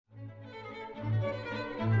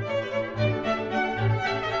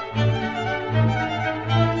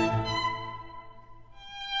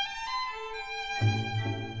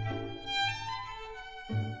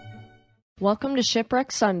Welcome to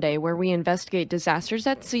Shipwreck Sunday, where we investigate disasters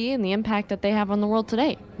at sea and the impact that they have on the world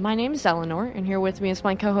today. My name is Eleanor, and here with me is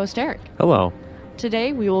my co-host Eric. Hello.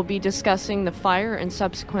 Today we will be discussing the fire and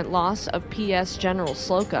subsequent loss of PS General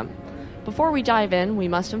Slocum. Before we dive in, we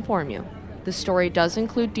must inform you. The story does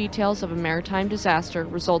include details of a maritime disaster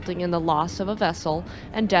resulting in the loss of a vessel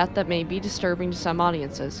and death that may be disturbing to some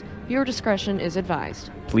audiences. Viewer discretion is advised.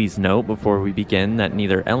 Please note before we begin that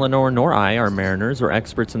neither Eleanor nor I are mariners or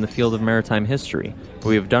experts in the field of maritime history.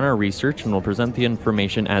 We have done our research and will present the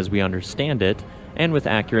information as we understand it and with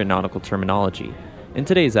accurate nautical terminology. In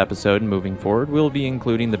today's episode and moving forward, we will be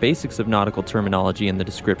including the basics of nautical terminology in the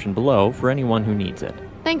description below for anyone who needs it.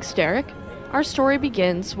 Thanks, Derek. Our story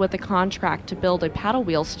begins with a contract to build a paddle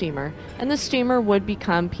wheel steamer, and the steamer would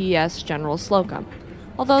become PS General Slocum.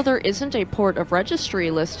 Although there isn't a port of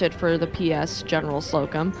registry listed for the PS General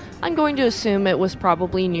Slocum, I'm going to assume it was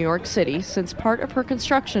probably New York City, since part of her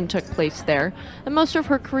construction took place there, and most of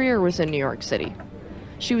her career was in New York City.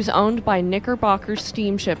 She was owned by Knickerbocker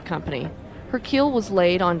Steamship Company. Her keel was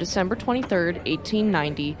laid on December 23,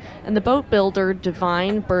 1890, and the boat builder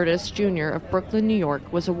Divine Burtis Jr. of Brooklyn, New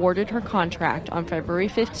York, was awarded her contract on February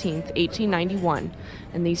 15, 1891,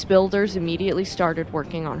 and these builders immediately started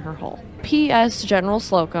working on her hull. PS General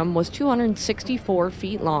Slocum was 264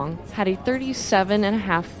 feet long, had a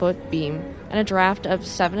 37.5-foot beam, and a draft of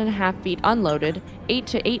 7.5 feet unloaded, 8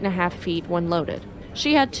 to 8.5 feet when loaded.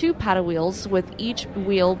 She had two paddle wheels, with each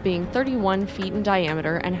wheel being 31 feet in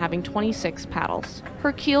diameter and having 26 paddles.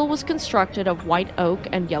 Her keel was constructed of white oak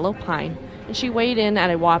and yellow pine, and she weighed in at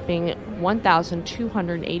a whopping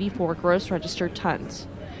 1,284 gross registered tons.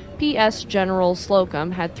 PS General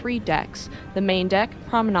Slocum had 3 decks: the main deck,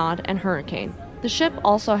 promenade, and hurricane. The ship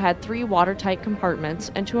also had 3 watertight compartments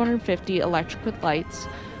and 250 electric lights,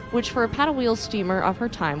 which for a paddle wheel steamer of her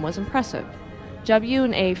time was impressive.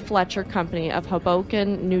 W&A Fletcher Company of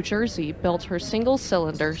Hoboken, New Jersey built her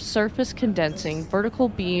single-cylinder, surface-condensing, vertical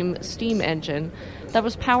beam steam engine that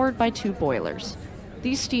was powered by 2 boilers.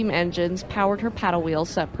 These steam engines powered her paddle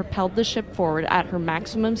wheels that propelled the ship forward at her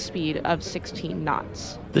maximum speed of 16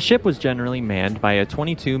 knots. The ship was generally manned by a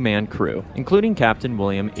 22-man crew, including Captain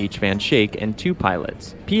William H. Van Schaik and 2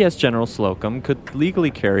 pilots. PS General Slocum could legally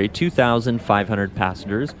carry 2,500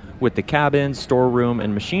 passengers, with the cabin, storeroom,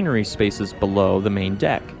 and machinery spaces below the main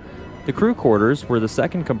deck. The crew quarters were the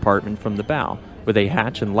second compartment from the bow, with a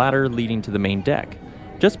hatch and ladder leading to the main deck.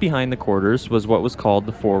 Just behind the quarters was what was called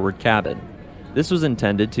the forward cabin. This was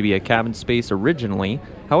intended to be a cabin space originally,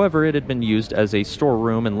 however it had been used as a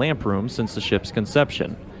storeroom and lamp room since the ship's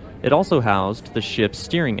conception. It also housed the ship's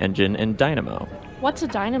steering engine and dynamo. What's a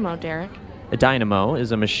dynamo, Derek? A dynamo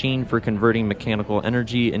is a machine for converting mechanical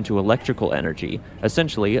energy into electrical energy.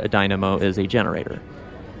 Essentially, a dynamo is a generator.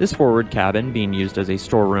 This forward cabin, being used as a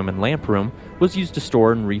storeroom and lamp room, was used to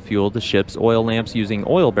store and refuel the ship's oil lamps using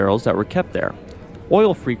oil barrels that were kept there.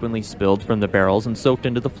 Oil frequently spilled from the barrels and soaked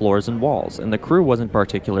into the floors and walls, and the crew wasn't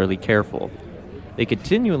particularly careful. They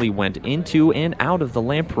continually went into and out of the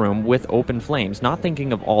lamp room with open flames, not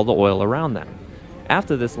thinking of all the oil around them.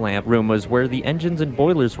 After this lamp room was where the engines and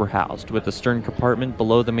boilers were housed, with the stern compartment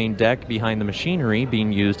below the main deck behind the machinery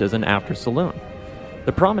being used as an after saloon.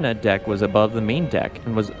 The promenade deck was above the main deck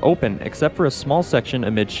and was open except for a small section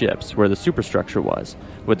amidships where the superstructure was,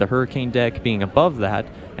 with the hurricane deck being above that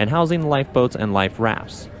and housing lifeboats and life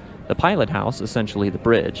rafts. The pilot house, essentially the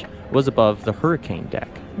bridge, was above the hurricane deck.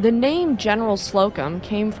 The name General Slocum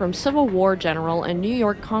came from Civil War general and New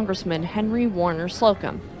York Congressman Henry Warner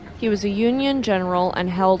Slocum. He was a Union general and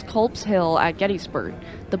held Culp's Hill at Gettysburg,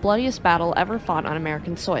 the bloodiest battle ever fought on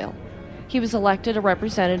American soil. He was elected a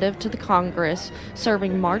representative to the Congress,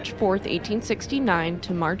 serving March 4, 1869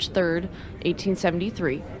 to March 3,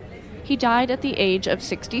 1873. He died at the age of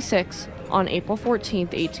 66 on April 14,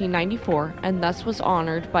 1894, and thus was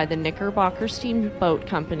honored by the Knickerbocker Steamboat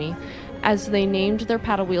Company as they named their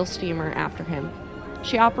paddle wheel steamer after him.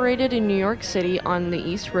 She operated in New York City on the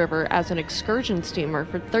East River as an excursion steamer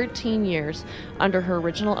for 13 years under her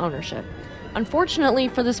original ownership. Unfortunately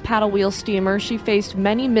for this paddle wheel steamer, she faced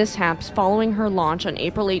many mishaps following her launch on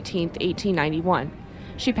April 18, 1891.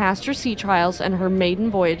 She passed her sea trials and her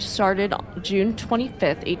maiden voyage started June 25,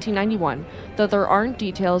 1891, though there aren't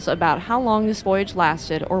details about how long this voyage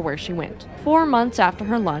lasted or where she went. 4 months after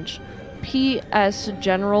her launch, PS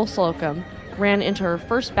General Slocum ran into her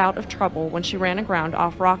first bout of trouble when she ran aground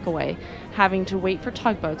off Rockaway, having to wait for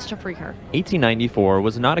tugboats to free her. 1894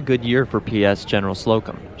 was not a good year for PS General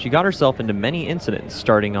Slocum. She got herself into many incidents,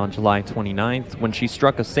 starting on July 29th when she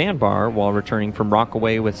struck a sandbar while returning from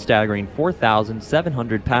Rockaway with staggering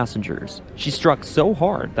 4,700 passengers. She struck so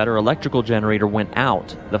hard that her electrical generator went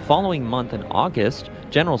out. The following month in August,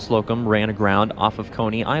 General Slocum ran aground off of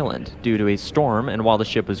Coney Island due to a storm, and while the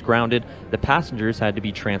ship was grounded, the passengers had to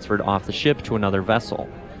be transferred off the ship to another vessel.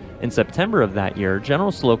 In September of that year,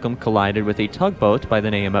 General Slocum collided with a tugboat by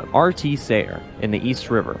the name of R.T. Sayer in the East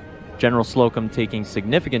River, General Slocum taking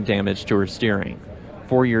significant damage to her steering.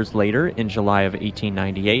 4 years later, in July of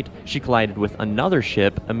 1898, she collided with another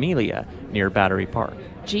ship, Amelia, near Battery Park.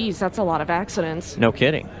 Geez, that's a lot of accidents. No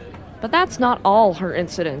kidding. But that's not all her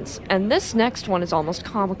incidents, and this next one is almost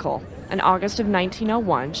comical. In August of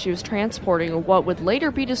 1901, she was transporting what would later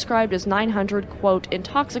be described as 900, quote,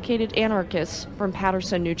 intoxicated anarchists from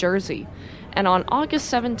Paterson, New Jersey. And on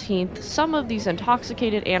August 17th, some of these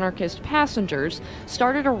intoxicated anarchist passengers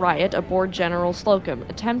started a riot aboard General Slocum,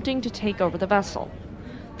 attempting to take over the vessel.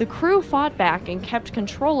 The crew fought back and kept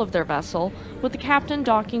control of their vessel, with the captain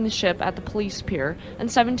docking the ship at the police pier,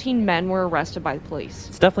 and 17 men were arrested by the police.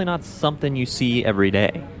 It's definitely not something you see every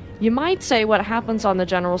day. You might say what happens on the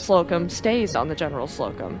General Slocum stays on the General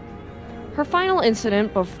Slocum. Her final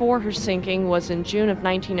incident before her sinking was in June of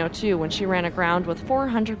 1902 when she ran aground with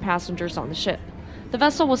 400 passengers on the ship. The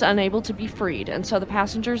vessel was unable to be freed, and so the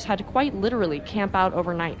passengers had to quite literally camp out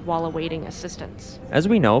overnight while awaiting assistance. As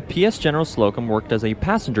we know, PS General Slocum worked as a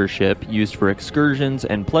passenger ship used for excursions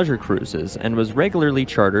and pleasure cruises and was regularly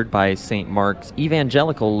chartered by St. Mark's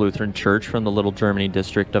Evangelical Lutheran Church from the Little Germany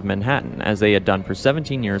district of Manhattan, as they had done for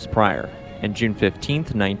 17 years prior, and June 15,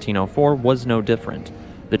 1904 was no different.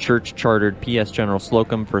 The church chartered PS General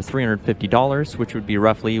Slocum for $350, which would be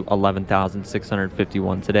roughly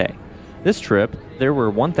 $11,651 today. This trip, there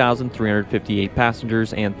were 1,358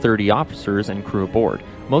 passengers and 30 officers and crew aboard,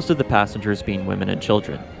 most of the passengers being women and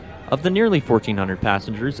children. Of the nearly 1,400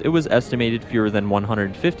 passengers, it was estimated fewer than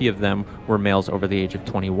 150 of them were males over the age of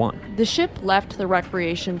 21. The ship left the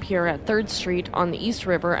recreation pier at 3rd Street on the East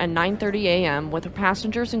River at 9:30 a.m. with her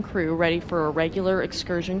passengers and crew ready for a regular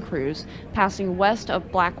excursion cruise, passing west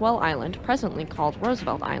of Blackwell Island, presently called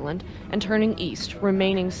Roosevelt Island, and turning east,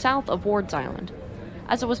 remaining south of Ward's Island.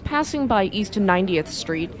 As it was passing by East 90th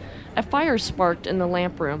Street, a fire sparked in the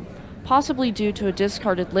lamp room, possibly due to a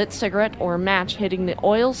discarded lit cigarette or a match hitting the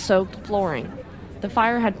oil-soaked flooring. The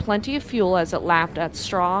fire had plenty of fuel as it lapped at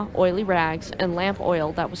straw, oily rags, and lamp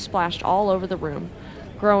oil that was splashed all over the room,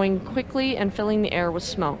 growing quickly and filling the air with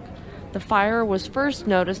smoke. The fire was first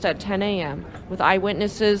noticed at 10 a.m., with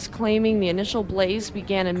eyewitnesses claiming the initial blaze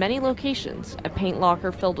began in many locations, a paint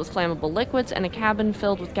locker filled with flammable liquids and a cabin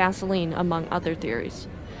filled with gasoline, among other theories.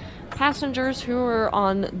 Passengers who were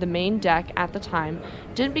on the main deck at the time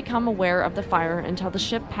didn't become aware of the fire until the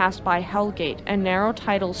ship passed by Hell Gate, a narrow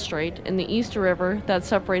tidal strait in the East River that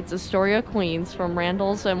separates Astoria, Queens from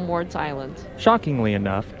Randall's and Ward's Islands. Shockingly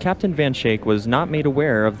enough, Captain Van Schaik was not made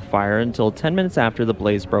aware of the fire until 10 minutes after the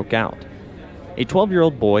blaze broke out. A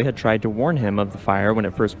 12-year-old boy had tried to warn him of the fire when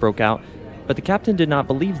it first broke out, but the captain did not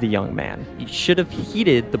believe the young man. He should have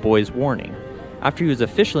heeded the boy's warning. After he was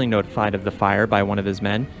officially notified of the fire by one of his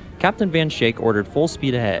men, Captain Van Schaik ordered full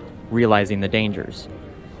speed ahead, realizing the dangers.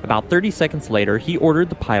 About 30 seconds later, he ordered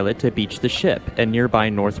the pilot to beach the ship at nearby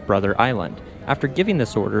North Brother Island. After giving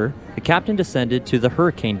this order, the captain descended to the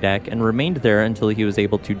hurricane deck and remained there until he was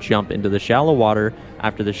able to jump into the shallow water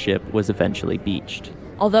after the ship was eventually beached.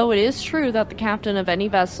 Although it is true that the captain of any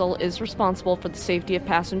vessel is responsible for the safety of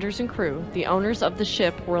passengers and crew, the owners of the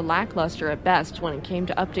ship were lackluster at best when it came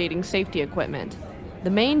to updating safety equipment. The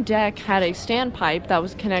main deck had a standpipe that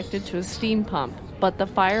was connected to a steam pump, but the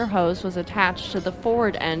fire hose was attached to the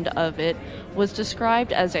forward end of it was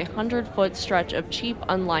described as a 100-foot stretch of cheap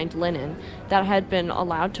unlined linen that had been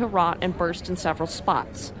allowed to rot and burst in several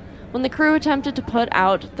spots. When the crew attempted to put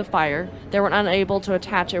out the fire, they were unable to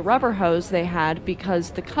attach a rubber hose they had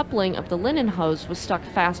because the coupling of the linen hose was stuck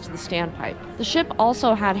fast to the standpipe. The ship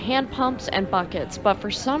also had hand pumps and buckets, but for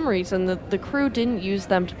some reason the crew didn't use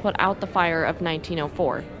them to put out the fire of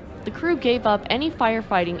 1904. The crew gave up any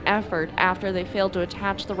firefighting effort after they failed to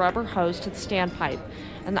attach the rubber hose to the standpipe,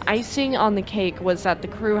 and the icing on the cake was that the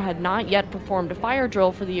crew had not yet performed a fire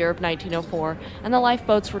drill for the year of 1904, and the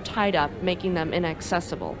lifeboats were tied up, making them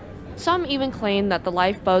inaccessible. Some even claim that the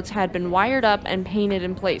lifeboats had been wired up and painted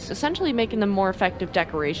in place, essentially making them more effective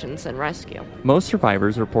decorations than rescue. Most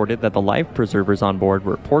survivors reported that the life preservers on board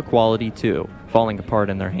were poor quality too, falling apart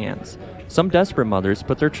in their hands. Some desperate mothers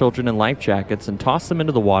put their children in life jackets and tossed them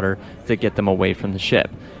into the water to get them away from the ship,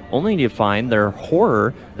 only to find their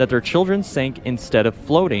horror that their children sank instead of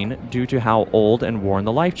floating due to how old and worn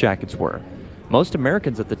the life jackets were. Most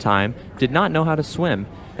Americans at the time did not know how to swim,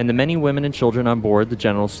 and the many women and children on board the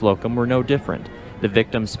General Slocum were no different. The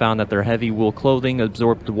victims found that their heavy wool clothing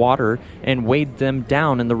absorbed water and weighed them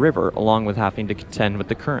down in the river, along with having to contend with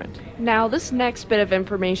the current. Now, this next bit of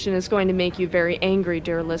information is going to make you very angry,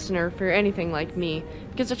 dear listener, if you're anything like me,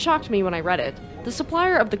 because it shocked me when I read it. The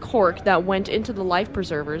supplier of the cork that went into the life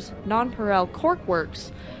preservers, Nonpareil Cork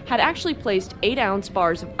Works, had actually placed 8-ounce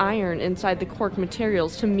bars of iron inside the cork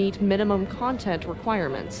materials to meet minimum content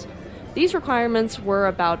requirements. These requirements were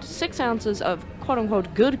about 6 ounces of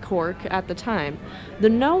quote-unquote good cork at the time, though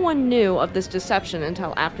no one knew of this deception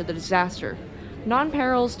until after the disaster.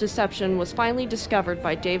 Nonpareil's deception was finally discovered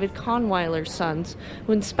by David Conweiler's sons,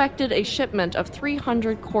 who inspected a shipment of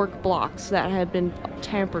 300 cork blocks that had been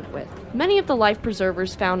tampered with. Many of the life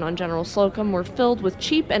preservers found on General Slocum were filled with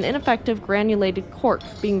cheap and ineffective granulated cork,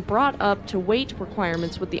 being brought up to weight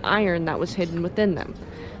requirements with the iron that was hidden within them.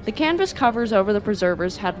 The canvas covers over the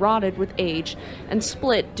preservers had rotted with age and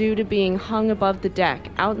split due to being hung above the deck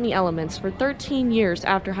out in the elements for 13 years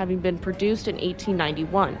after having been produced in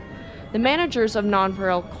 1891. The managers of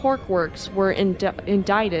Nonpareil Cork Works were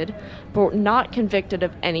indicted but not convicted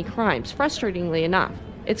of any crimes, frustratingly enough.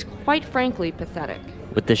 It's quite frankly pathetic.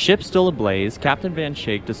 With the ship still ablaze, Captain Van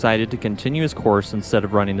Schaik decided to continue his course instead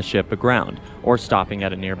of running the ship aground or stopping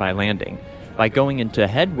at a nearby landing. By going into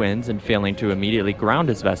headwinds and failing to immediately ground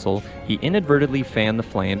his vessel, he inadvertently fanned the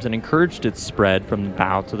flames and encouraged its spread from the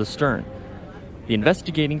bow to the stern. The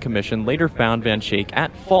investigating commission later found Van Schaik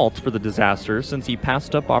at fault for the disaster since he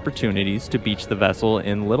passed up opportunities to beach the vessel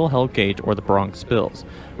in Little Hell Gate or the Bronx Bills,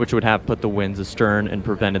 which would have put the winds astern and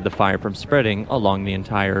prevented the fire from spreading along the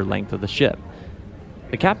entire length of the ship.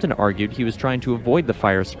 The captain argued he was trying to avoid the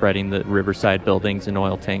fire spreading the riverside buildings and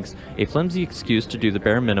oil tanks, a flimsy excuse to do the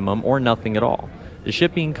bare minimum or nothing at all. The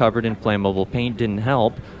ship being covered in flammable paint didn't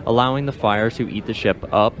help, allowing the fire to eat the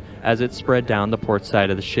ship up as it spread down the port side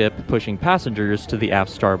of the ship, pushing passengers to the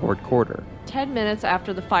aft starboard quarter. 10 minutes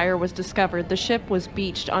after the fire was discovered, the ship was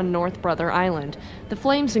beached on North Brother Island, the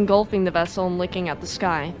flames engulfing the vessel and licking at the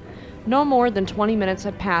sky. No more than 20 minutes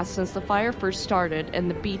had passed since the fire first started and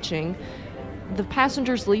the beaching, the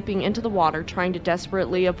passengers leaping into the water trying to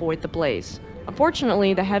desperately avoid the blaze.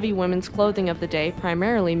 Unfortunately, the heavy women's clothing of the day,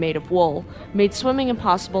 primarily made of wool, made swimming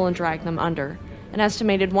impossible and dragged them under. An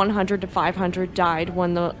estimated 100 to 500 died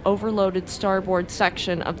when the overloaded starboard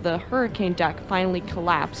section of the hurricane deck finally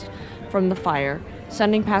collapsed from the fire,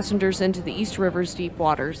 sending passengers into the East River's deep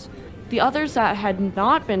waters. The others that had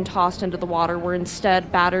not been tossed into the water were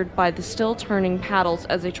instead battered by the still turning paddles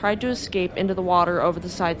as they tried to escape into the water over the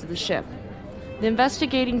sides of the ship. The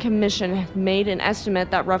investigating commission made an estimate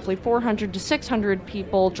that roughly 400 to 600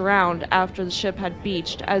 people drowned after the ship had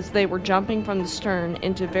beached as they were jumping from the stern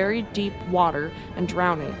into very deep water and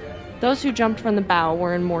drowning. Those who jumped from the bow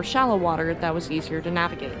were in more shallow water that was easier to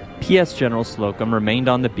navigate. P.S. General Slocum remained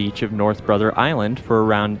on the beach of North Brother Island for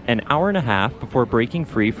around an hour and a half before breaking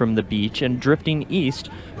free from the beach and drifting east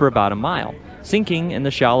for about a mile, sinking in the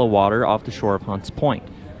shallow water off the shore of Hunts Point.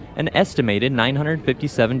 An estimated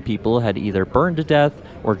 957 people had either burned to death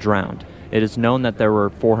or drowned. It is known that there were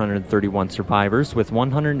 431 survivors, with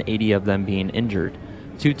 180 of them being injured.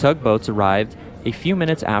 2 tugboats arrived a few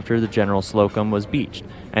minutes after the General Slocum was beached,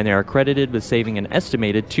 and they are credited with saving an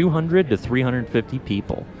estimated 200 to 350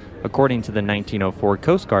 people. According to the 1904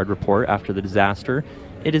 Coast Guard report after the disaster,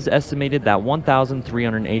 it is estimated that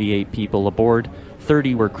 1,388 people aboard,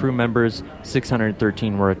 30 were crew members,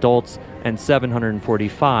 613 were adults, and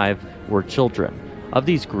 745 were children. Of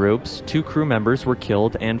these groups, 2 crew members were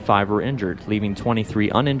killed and 5 were injured, leaving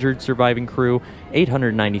 23 uninjured surviving crew.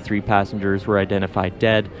 893 passengers were identified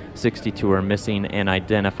dead, 62 are missing and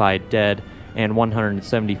identified dead, and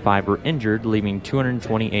 175 were injured, leaving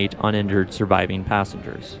 228 uninjured surviving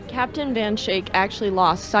passengers. Captain Van Schaik actually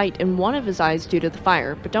lost sight in one of his eyes due to the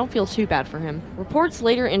fire, but don't feel too bad for him. Reports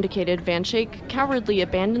later indicated Van Schaik cowardly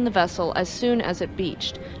abandoned the vessel as soon as it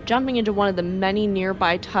beached, jumping into one of the many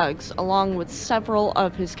nearby tugs along with several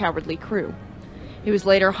of his cowardly crew. He was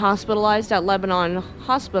later hospitalized at Lebanon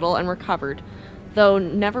Hospital and recovered, though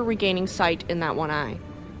never regaining sight in that one eye.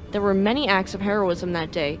 There were many acts of heroism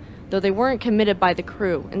that day, though they weren't committed by the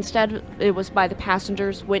crew. Instead, it was by the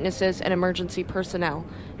passengers, witnesses, and emergency personnel,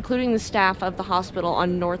 including the staff of the hospital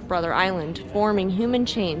on North Brother Island, forming human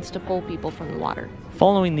chains to pull people from the water.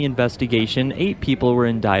 Following the investigation, 8 people were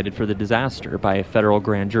indicted for the disaster by a federal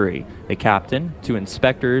grand jury: the captain, 2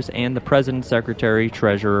 inspectors, and the president, secretary,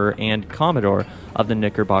 treasurer, and commodore of the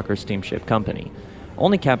Knickerbocker Steamship Company.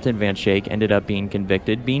 Only Captain Van Schaik ended up being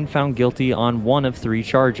convicted, being found guilty on 1 of 3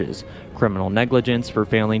 charges: criminal negligence for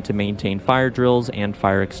failing to maintain fire drills and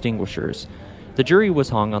fire extinguishers. The jury was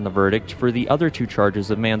hung on the verdict for the other 2 charges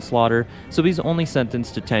of manslaughter, so he's only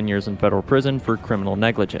sentenced to 10 years in federal prison for criminal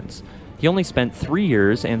negligence. He only spent 3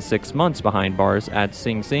 years and 6 months behind bars at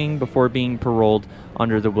Sing Sing before being paroled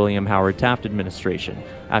under the William Howard Taft administration,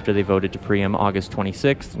 after they voted to free him August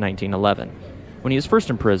 26, 1911. When he was first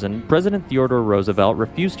in prison, President Theodore Roosevelt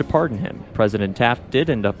refused to pardon him. President Taft did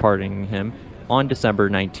end up pardoning him on December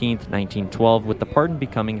 19, 1912, with the pardon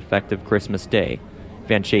becoming effective Christmas Day.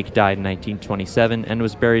 Van Schaik died in 1927 and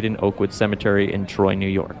was buried in Oakwood Cemetery in Troy, New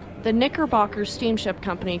York. The Knickerbocker Steamship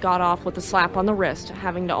Company got off with a slap on the wrist,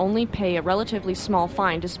 having to only pay a relatively small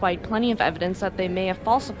fine despite plenty of evidence that they may have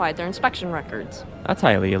falsified their inspection records. That's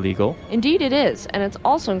highly illegal. Indeed it is, and it's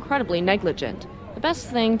also incredibly negligent. The best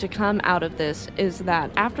thing to come out of this is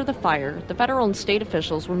that after the fire, the federal and state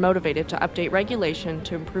officials were motivated to update regulation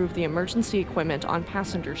to improve the emergency equipment on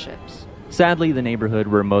passenger ships. Sadly, the neighborhood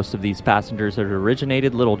where most of these passengers had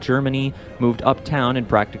originated, Little Germany, moved uptown and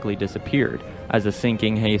practically disappeared, as the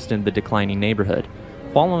sinking hastened the declining neighborhood.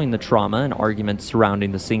 Following the trauma and arguments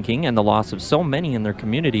surrounding the sinking and the loss of so many in their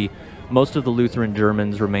community, most of the Lutheran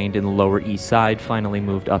Germans remained in the Lower East Side, finally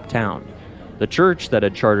moved uptown. The church that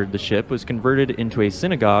had chartered the ship was converted into a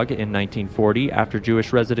synagogue in 1940 after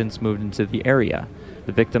Jewish residents moved into the area.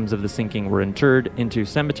 The victims of the sinking were interred into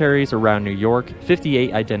cemeteries around New York.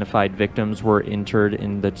 58 identified victims were interred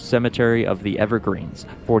in the cemetery of the Evergreens.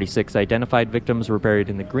 46 identified victims were buried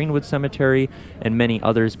in the Greenwood Cemetery, and many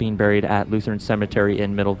others being buried at Lutheran Cemetery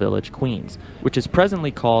in Middle Village, Queens, which is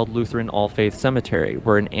presently called Lutheran All Faith Cemetery,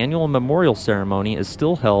 where an annual memorial ceremony is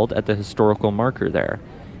still held at the historical marker there.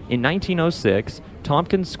 In 1906,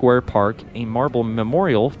 Tompkins Square Park, a marble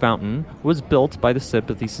memorial fountain, was built by the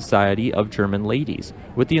Sympathy Society of German Ladies,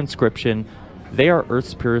 with the inscription, "They are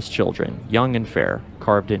Earth's purest children, young and fair,"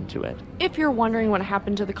 carved into it. If you're wondering what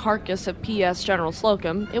happened to the carcass of P.S. General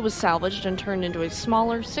Slocum, it was salvaged and turned into a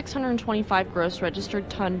smaller, 625 gross registered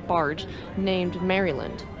ton barge named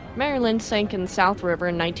Maryland. Maryland sank in the South River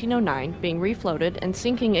in 1909, being refloated and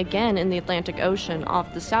sinking again in the Atlantic Ocean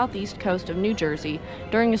off the southeast coast of New Jersey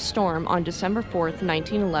during a storm on December 4,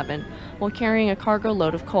 1911, while carrying a cargo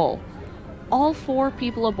load of coal. All 4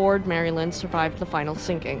 people aboard Maryland survived the final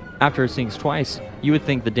sinking. After it sinks twice, you would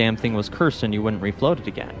think the damn thing was cursed and you wouldn't refloat it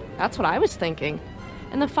again. That's what I was thinking.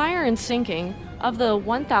 In the fire and sinking, of the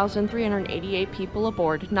 1,388 people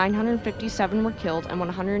aboard, 957 were killed and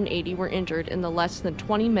 180 were injured in the less than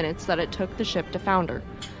 20 minutes that it took the ship to founder.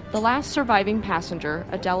 The last surviving passenger,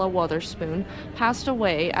 Adela Wotherspoon, passed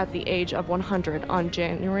away at the age of 100 on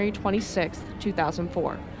January 26,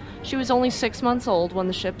 2004. She was only 6 months old when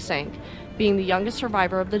the ship sank, being the youngest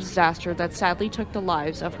survivor of the disaster that sadly took the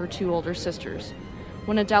lives of her 2 older sisters.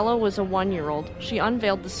 When Adela was a 1-year-old, she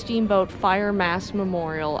unveiled the Steamboat Fire Mass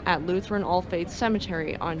Memorial at Lutheran All Faith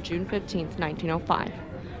Cemetery on June 15, 1905.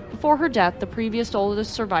 Before her death, the previous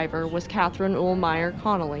oldest survivor was Catherine Ullmeyer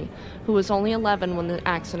Connolly, who was only 11 when the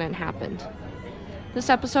accident happened. This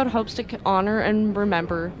episode hopes to honor and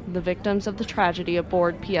remember the victims of the tragedy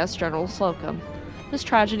aboard P.S. General Slocum. This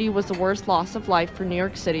tragedy was the worst loss of life for New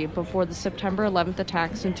York City before the September 11th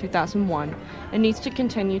attacks in 2001 and needs to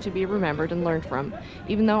continue to be remembered and learned from,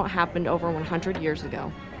 even though it happened over 100 years ago.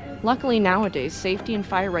 Luckily nowadays, safety and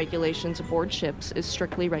fire regulations aboard ships is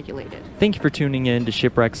strictly regulated. Thank you for tuning in to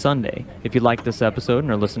Shipwreck Sunday. If you liked this episode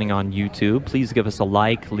and are listening on YouTube, please give us a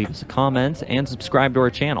like, leave us a comment, and subscribe to our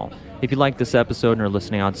channel. If you like this episode and are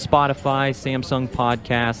listening on Spotify, Samsung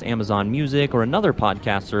Podcasts, Amazon Music, or another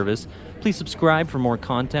podcast service, please subscribe for more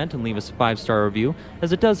content and leave us a 5-star review,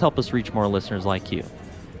 as it does help us reach more listeners like you.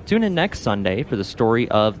 Tune in next Sunday for the story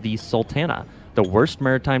of the Sultana, the worst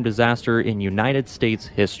maritime disaster in United States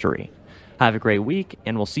history. Have a great week,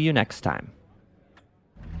 and we'll see you next time.